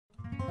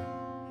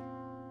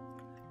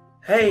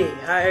Hey,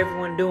 how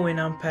everyone doing?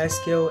 I'm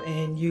Pascal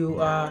and you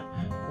are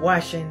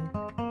watching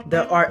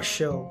The Art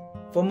Show.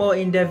 For more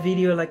in-depth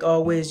video, like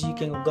always, you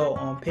can go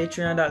on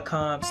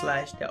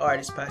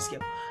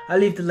patreon.com/theartistpascal. I'll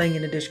leave the link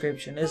in the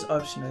description. It's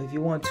optional if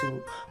you want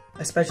to,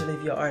 especially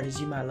if you're an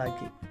artist, you might like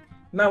it.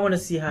 You might want to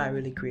see how I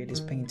really create this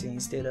painting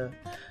instead of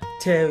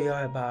tell you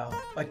about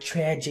a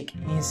tragic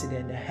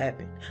incident that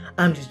happened.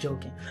 I'm just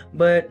joking.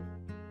 But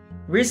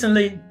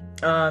recently,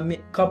 a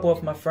couple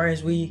of my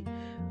friends, we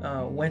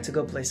went to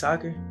go play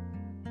soccer.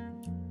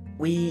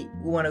 We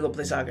want to go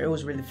play soccer. It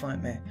was really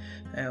fun, man.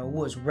 We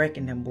was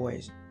wrecking them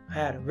boys. I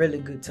had a really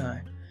good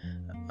time.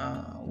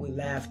 We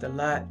laughed a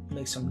lot,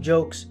 made some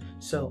jokes.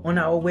 So on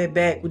our way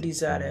back, we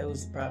decided it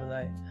was probably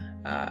like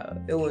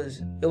it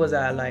was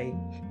at like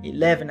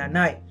 11 at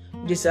night.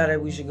 We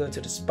decided we should go to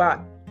the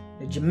spot,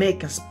 the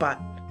Jamaican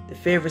spot, the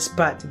favorite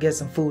spot to get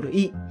some food to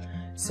eat.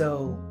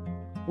 So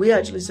we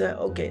actually said,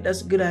 okay,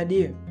 that's a good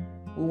idea.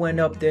 We went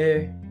up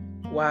there.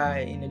 Why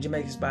in the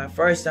Jamaican spot?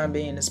 First time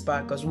being in the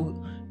spot, because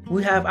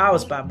we have our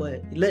spot,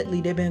 but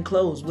lately they've been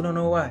closed. We don't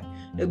know why.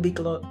 They'll be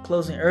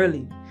closing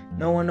early.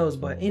 No one knows.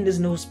 But in this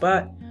new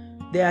spot,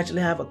 they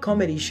actually have a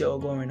comedy show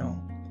going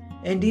on.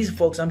 And these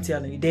folks, I'm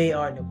telling you, they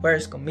are the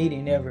worst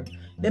comedian ever.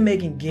 They're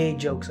making gay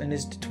jokes, and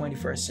it's the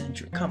 21st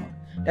century. Come on.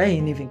 That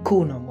ain't even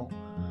cool no more.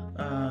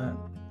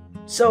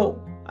 So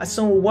I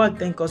soon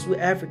walked in because we're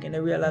African.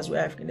 They realize we're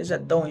African. They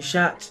start throwing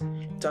shots.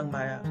 Talking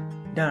about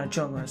down the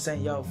trunk and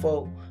saying, yo,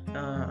 folk,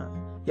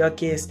 your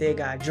kids still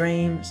got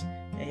dreams.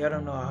 And y'all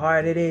don't know how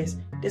hard it is.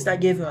 They start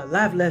giving a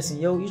life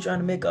lesson, yo. You trying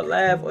to make her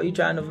laugh or you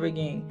trying to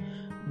freaking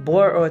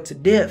bore her to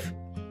death?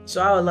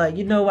 So I was like,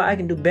 you know what? I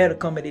can do better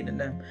comedy than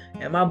them.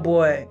 And my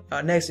boy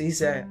next to he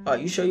said, oh,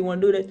 you sure you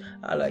want to do this?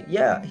 I was like,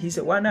 yeah. He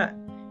said, why not?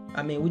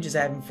 I mean, we just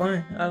having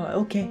fun. I was like,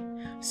 okay.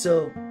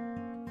 So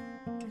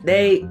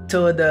they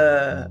told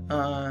the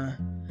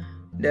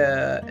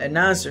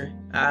announcer,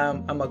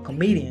 I'm a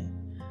comedian,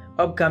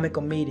 upcoming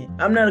comedian.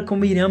 I'm not a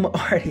comedian. I'm an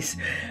artist.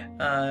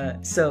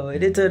 So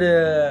they told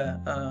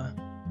the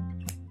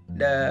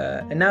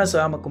announcer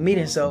I'm a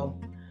comedian. So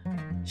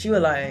she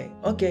was like,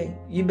 okay,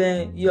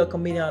 you're a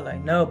comedian. I was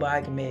like, no, but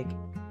I can make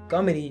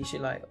comedy. She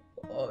like,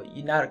 oh,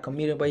 you're not a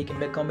comedian, but you can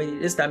make comedy.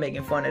 They start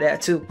making fun of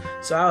that too.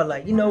 So I was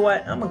like, you know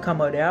what? I'm gonna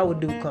come out there. I would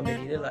do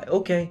comedy. They're like,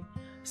 okay.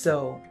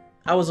 So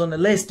I was on the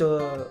list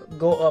to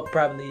go up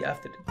probably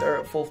after the third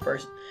or fourth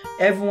person.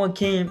 Everyone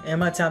came and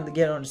my time to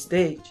get on the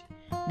stage.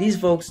 These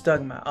folks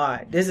talking about, all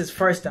right, this is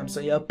first time, so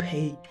y'all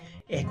pay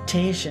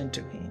attention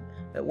to him.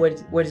 Like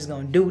what he's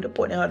gonna do. They're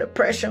putting all the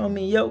pressure on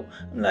me, yo.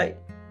 I'm like,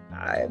 all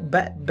right,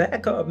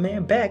 back up,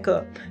 man, back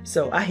up.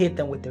 So I hit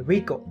them with the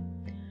Rico.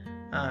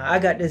 I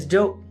got this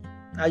joke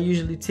I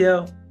usually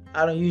tell.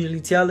 I don't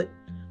usually tell it,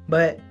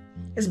 but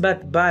it's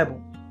about the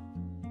Bible.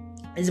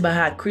 It's about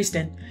how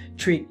Christians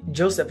treat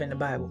Joseph in the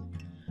Bible.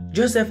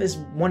 Joseph is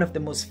one of the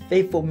most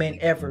faithful men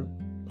ever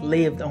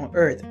lived on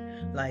earth.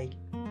 Like,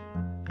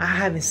 I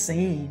haven't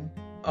seen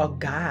a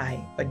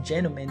guy, a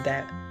gentleman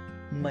that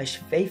much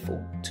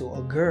faithful to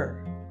a girl.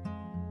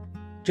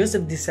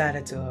 Joseph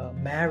decided to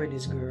marry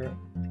this girl.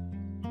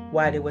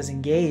 While they was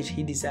engaged,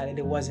 he decided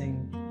they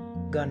wasn't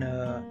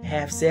gonna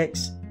have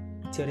sex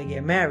till they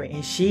get married,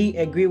 and she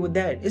agreed with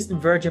that. It's the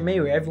Virgin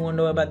Mary. Everyone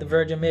know about the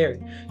Virgin Mary.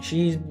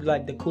 She's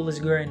like the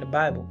coolest girl in the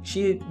Bible.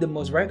 She's the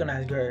most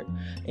recognized girl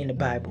in the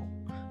Bible.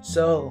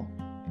 So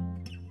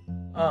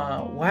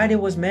while they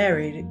was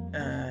married,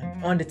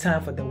 on the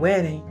time for the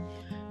wedding,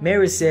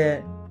 Mary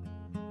said,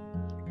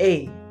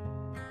 hey,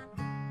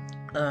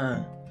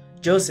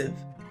 Joseph,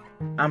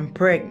 I'm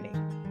pregnant.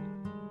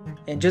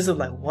 And Joseph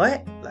like,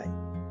 what? Like,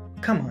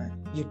 come on,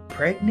 you're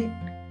pregnant?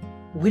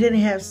 We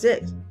didn't have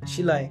sex.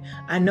 She like,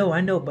 I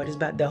know, but it's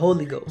about the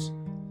Holy Ghost.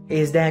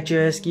 Is that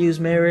your excuse,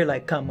 Mary?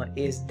 Like, come on,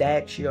 is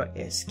that your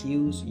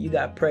excuse? You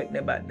got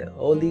pregnant about the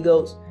Holy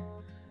Ghost?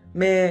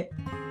 Man,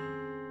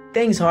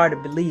 things hard to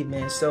believe,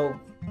 man. So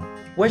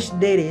what she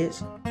did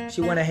is,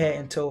 she went ahead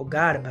and told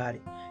God about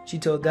it. She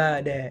told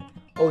God that,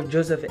 oh,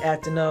 Joseph is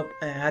acting up,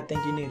 and I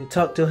think you need to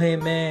talk to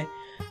him, man.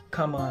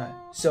 Come on.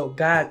 So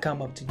God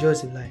come up to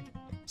Joseph like,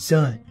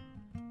 son.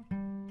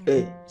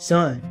 Hey,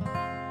 son.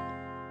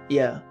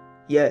 Yeah,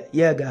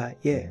 God.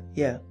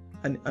 Yeah.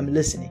 I'm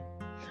listening.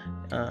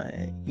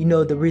 You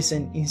know the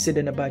recent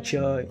incident about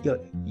your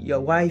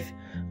wife?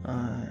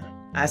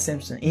 I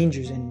sent some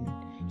angels, and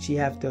she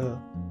have to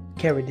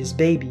carry this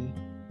baby.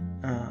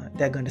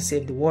 That gonna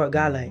save the world.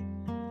 God like,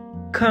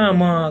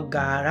 come on,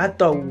 God. I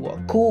thought we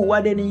were cool.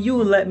 Why didn't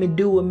you let me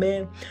do it,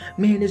 man?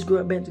 Me and this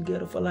girl been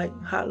together for like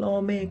how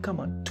long, man? Come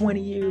on,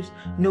 20 years,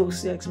 no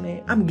sex,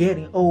 man. I'm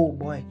getting old,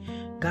 boy.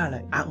 God,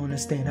 like, I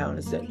understand.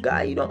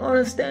 God, you don't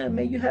understand,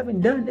 man. You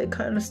haven't done that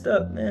kind of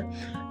stuff, man.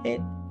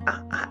 And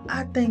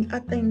I think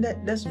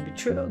that's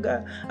betrayal,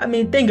 God. I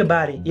mean, think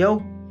about it,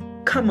 yo.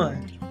 Come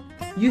on.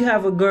 You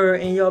have a girl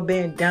and y'all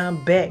been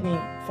down backing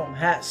from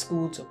high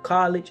school to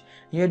college.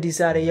 You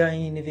decided y'all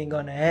ain't even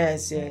gonna have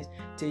sex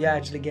till you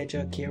actually get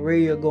your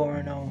career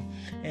going on.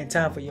 And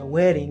time for your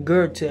wedding,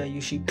 girl tell you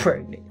she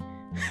pregnant.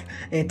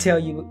 And tell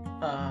you,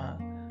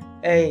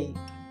 hey,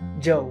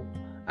 Joe,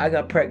 I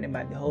got pregnant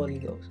by the Holy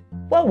Ghost.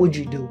 What would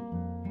you do?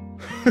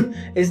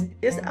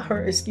 It's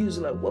her excuse.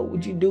 Like, what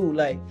would you do?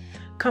 Like,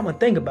 come on,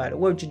 think about it.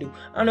 What would you do?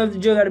 I don't know if the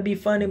joke got to be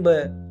funny,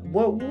 but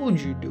what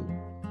would you do?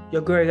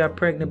 Your girl got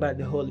pregnant by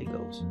the Holy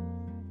Ghost,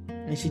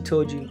 and she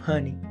told you,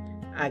 honey,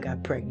 I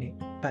got pregnant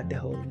by the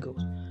Holy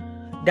Ghost.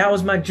 That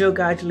was my joke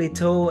I actually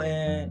told,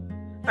 and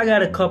I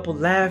got a couple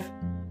laugh.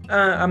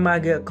 I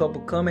might get a couple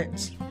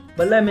comments,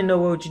 but let me know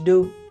what you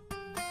do.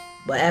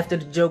 But after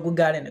the joke, we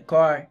got in the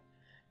car,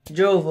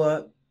 drove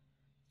up.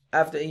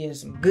 After eating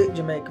some good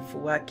Jamaican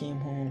food, I came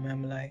home and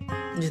I'm like,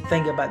 just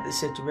thinking about the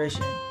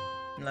situation.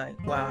 I'm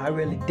like, wow, I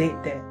really did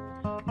that.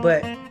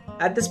 But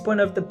at this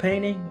point of the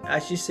painting,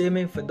 as you see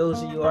me, for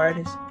those of you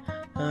artists,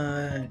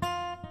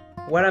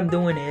 what I'm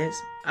doing is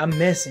I'm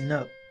messing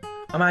up.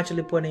 I'm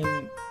actually putting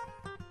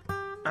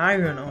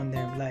iron on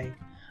them. Like,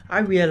 I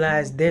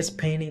realized this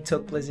painting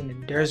took place in the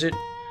desert,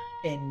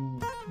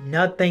 and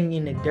nothing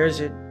in the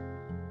desert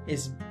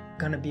is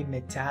gonna be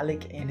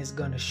metallic and it's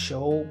gonna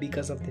show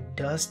because of the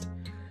dust.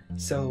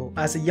 So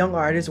as a young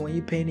artist, when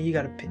you paint it, you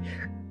gotta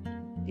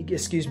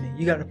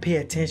pay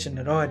attention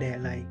to all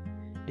that, like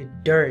the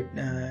dirt,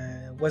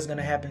 what's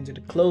gonna happen to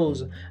the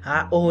clothes,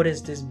 how old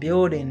is this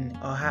building,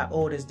 or how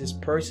old is this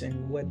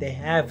person, what they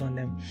have on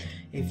them.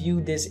 If you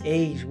this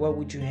age, what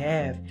would you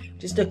have?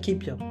 Just to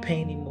keep your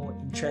painting more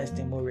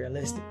interesting, more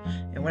realistic.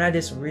 And when I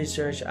did some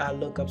research, I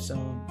looked up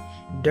some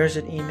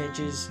desert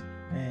images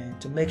and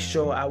to make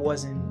sure I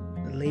wasn't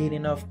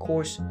leading off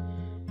course,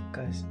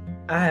 because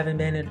I haven't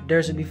been in the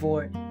desert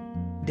before.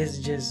 This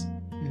is just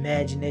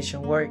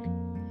imagination work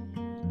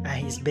at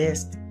his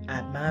best,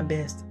 at my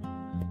best.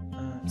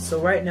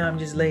 So right now I'm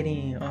just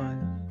laying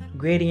on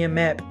gradient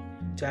map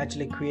to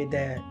actually create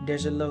that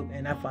desert look,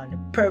 and I found the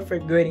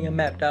perfect gradient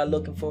map that I'm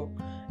looking for,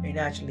 and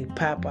actually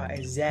pop out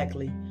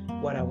exactly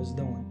what I was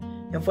doing.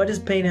 And for this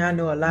painting, I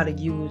know a lot of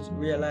you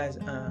realize,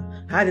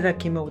 how did I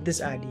came up with this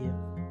idea?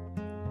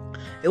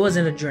 It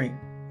wasn't a dream.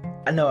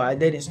 I know I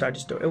didn't start the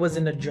story. It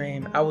wasn't a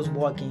dream. I was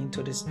walking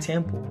into this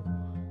temple,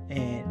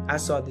 and I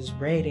saw this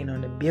writing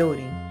on the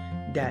building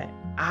that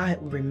I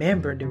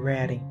remembered the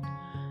writing.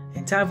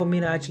 In time for me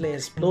to actually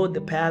explore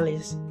the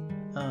palace,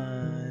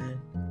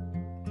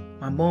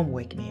 my mom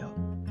wake me up,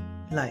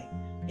 like,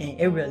 and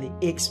it really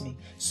icks me.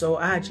 So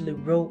I actually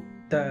wrote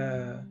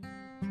the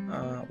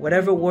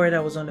whatever word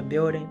that was on the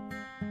building,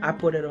 I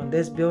put it on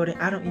this building.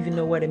 I don't even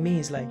know what it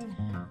means. Like,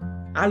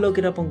 I look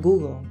it up on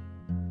Google.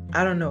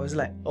 I don't know. It's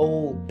like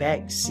old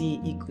back C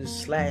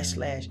equals /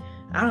 I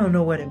don't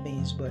know what it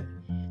means, but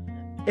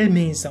it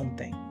means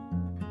something.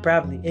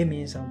 Probably it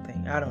means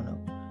something. I don't know.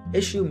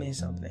 It should mean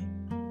something.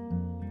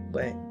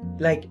 But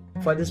like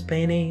for this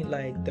painting,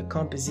 like the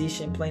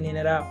composition, planning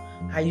it out,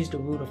 I used the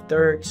rule of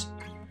thirds.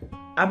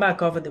 I might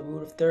cover the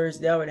rule of thirds.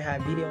 They already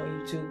have video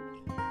on YouTube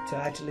to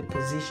actually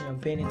position your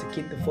painting to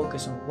keep the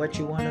focus on what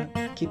you want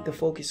to keep the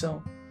focus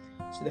on.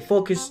 So the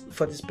focus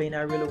for this painting,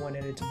 I really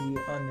wanted it to be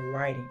on the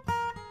writing.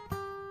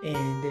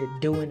 And the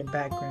do in the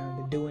background,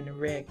 the do in the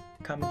red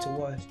coming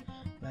towards.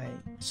 Like,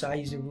 so I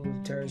use the rule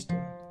of thirds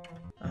to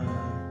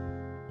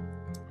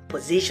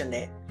position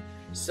that.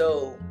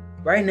 So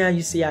right now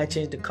you see I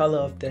changed the color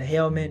of the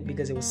helmet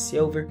because it was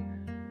silver.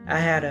 I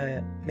had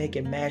to make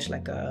it match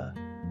like a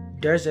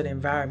desert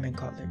environment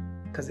color,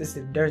 because it's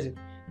the desert.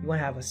 You want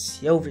to have a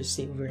silver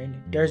in the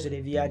desert.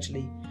 If you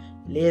actually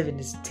live in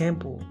this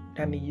temple,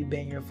 that means you've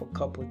been here for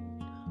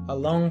a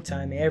long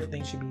time, and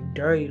everything should be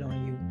dirty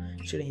on you.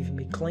 Shouldn't even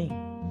be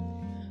clean.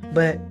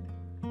 But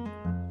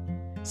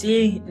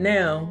see,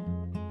 now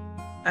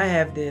I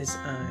have this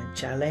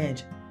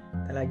challenge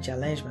that I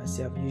challenge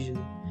myself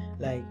usually.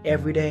 Like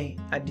every day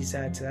I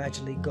decide to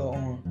actually go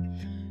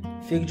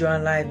on figure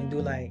drawing live and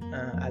do like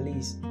at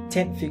least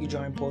 10 figure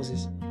drawing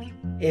poses,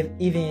 even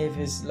if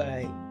it's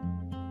like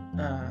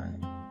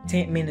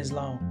 10 minutes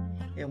long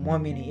and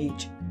 1 minute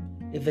each.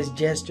 If it's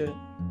gesture,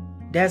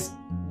 that's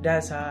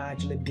how I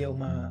actually build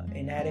my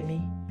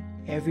anatomy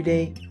every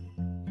day.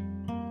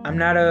 I'm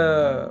not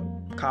a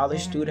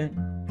college student.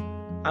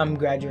 I'm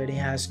graduating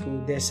high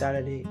school this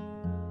Saturday,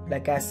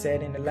 like I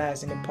said in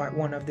the part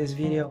 1 of this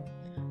video.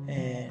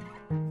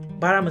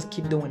 But I must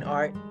keep doing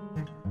art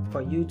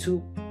for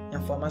YouTube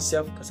and for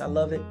myself, because I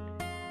love it.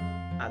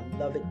 I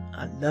love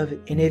it.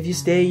 And if you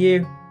stay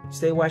here,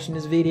 stay watching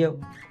this video,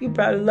 you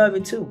probably love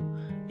it too.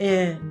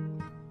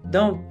 And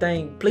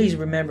please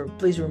remember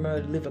to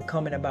leave a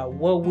comment about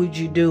what would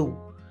you do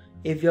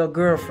if your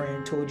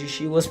girlfriend told you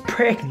she was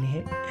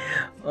pregnant.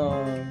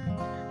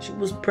 She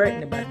was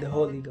pregnant by the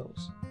Holy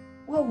Ghost.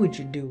 What would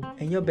you do?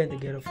 And you've been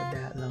together for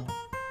that long.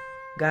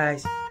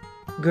 Guys,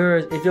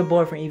 girls, if your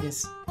boyfriend even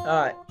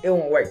it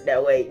won't work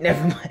that way.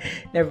 Never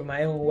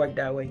mind, it won't work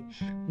that way.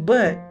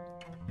 But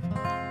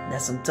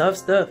that's some tough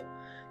stuff.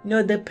 You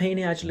know, that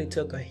painting actually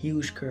took a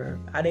huge curve.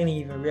 I didn't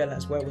even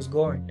realize where it was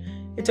going.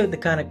 It took the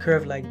kind of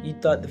curve like you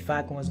thought the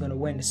Falcons was going to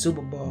win the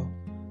Super Bowl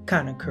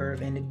kind of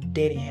curve, and it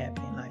didn't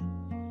happen.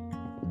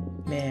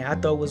 Like, man, I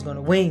thought it was going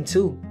to win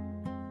too.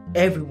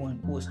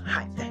 Everyone was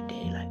hyped that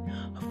day. Like,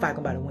 a Falcons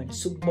about to win the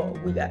Super Bowl.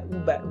 We about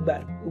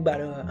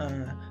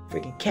to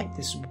freaking cap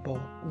this Super Bowl.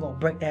 We're gonna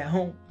bring that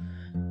home.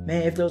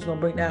 Man, if they was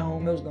gonna bring that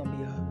home, it was gonna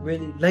be a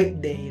really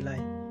late day. Like,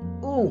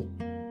 ooh,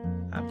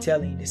 I'm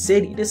telling you,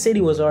 the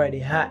city was already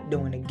hot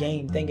during the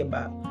game. Think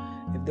about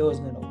if they was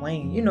gonna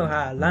win. You know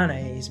how Atlanta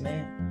is,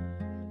 man.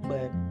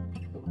 But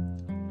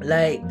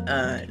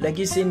like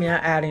you see me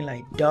adding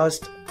like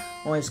dust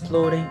on his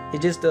clothing.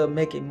 It just to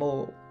make it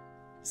more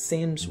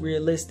seems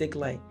realistic.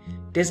 Like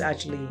this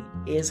actually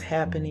is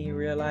happening in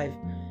real life.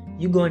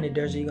 You go in the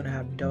desert, you're gonna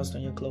have dust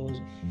on your clothes.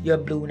 Your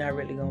blue not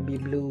really gonna be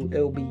blue.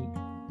 It'll be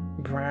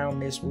brown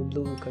mixed with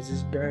blue because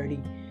it's dirty.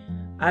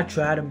 I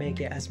try to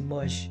make it as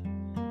much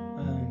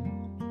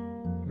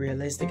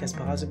realistic as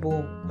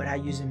possible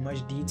without using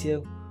much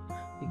detail,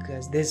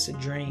 because this is a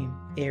dream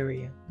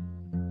area.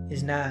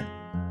 It's not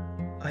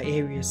an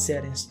area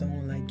set in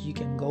stone like you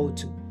can go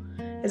to.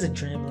 It's a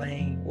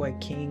dreamland where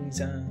kings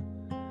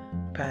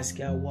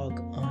Pascal walk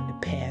on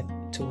the path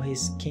to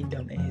his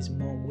kingdom and his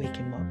mom wake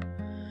him up.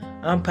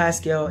 I'm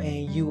Pascal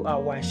and you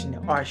are watching the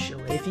Art Show.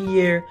 If you're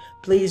here,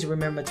 please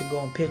remember to go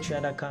on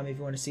patreon.com if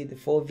you want to see the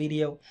full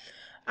video.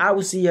 I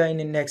will see you in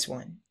the next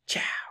one.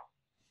 Ciao.